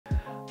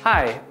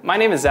Hi, my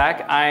name is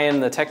Zach. I am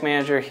the tech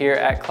manager here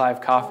at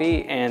Clive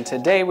Coffee, and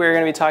today we're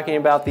going to be talking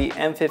about the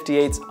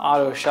M58's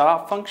auto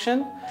shutoff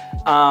function.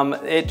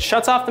 It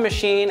shuts off the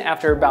machine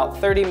after about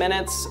 30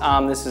 minutes.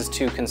 This is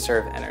to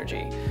conserve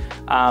energy.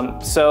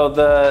 So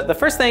the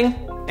first thing,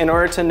 in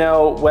order to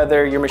know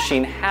whether your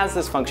machine has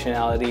this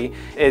functionality,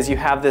 is you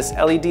have this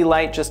LED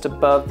light just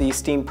above the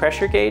steam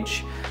pressure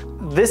gauge.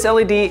 This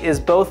LED is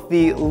both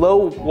the low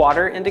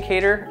water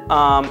indicator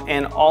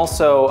and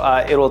also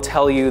it will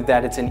tell you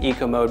that it's in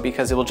eco mode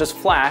because it will just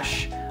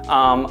flash.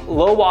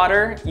 Low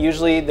water,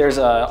 usually there's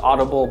an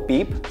audible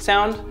beep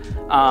sound.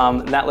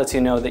 That lets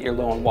you know that you're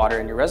low on water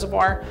in your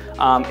reservoir.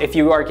 If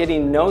you are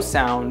getting no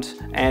sound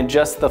and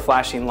just the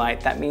flashing light,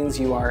 that means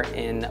you are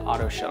in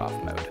auto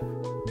shutoff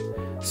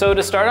mode. So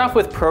to start off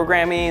with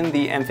programming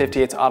the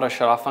M58's auto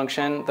shutoff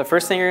function, the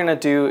first thing you're gonna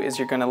do is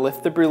you're gonna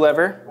lift the brew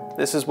lever.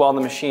 This is while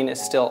the machine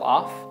is still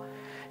off.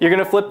 You're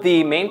gonna flip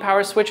the main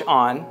power switch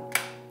on,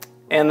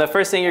 and the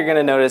first thing you're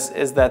gonna notice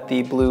is that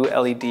the blue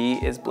LED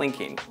is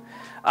blinking.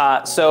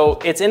 So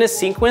it's in a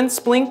sequence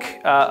blink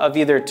of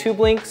either 2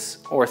 blinks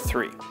or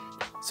 3.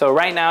 So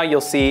right now you'll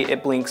see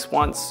it blinks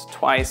once,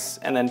 twice,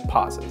 and then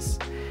pauses.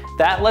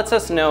 That lets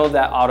us know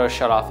that auto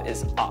shutoff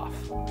is off.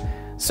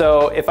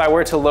 So if I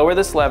were to lower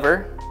this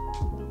lever,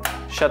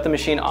 shut the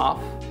machine off,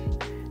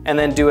 and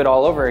then do it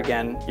all over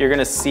again, you're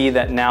gonna see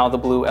that now the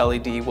blue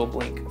LED will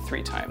blink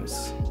 3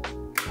 times.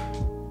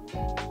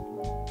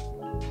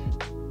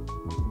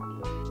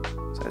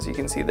 So as you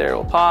can see there, it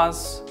will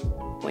pause,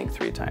 blink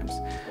 3 times.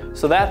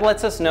 So that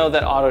lets us know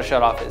that auto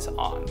shutoff is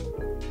on.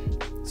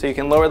 So you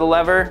can lower the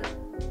lever,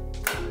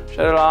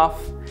 shut it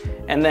off,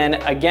 and then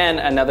again,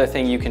 another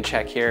thing you can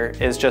check here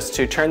is just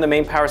to turn the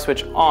main power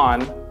switch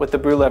on with the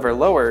brew lever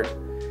lowered.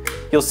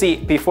 You'll see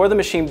before the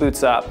machine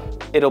boots up,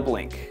 it'll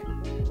blink.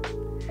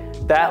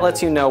 That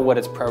lets you know what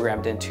it's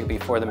programmed into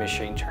before the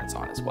machine turns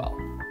on as well.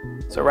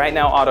 So right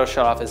now auto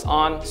shutoff is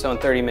on, so in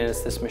 30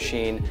 minutes this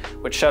machine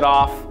would shut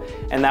off,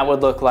 and that would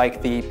look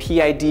like the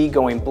PID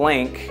going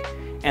blank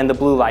and the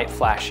blue light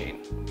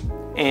flashing.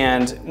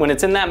 And when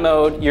it's in that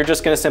mode, you're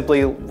just gonna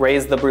simply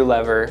raise the brew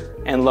lever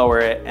and lower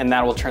it, and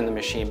that will turn the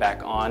machine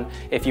back on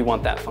if you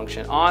want that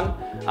function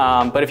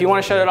on. But if you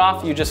wanna shut it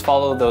off, you just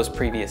follow those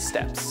previous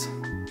steps.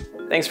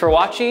 Thanks for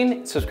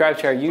watching. Subscribe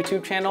to our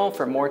YouTube channel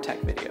for more tech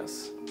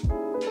videos.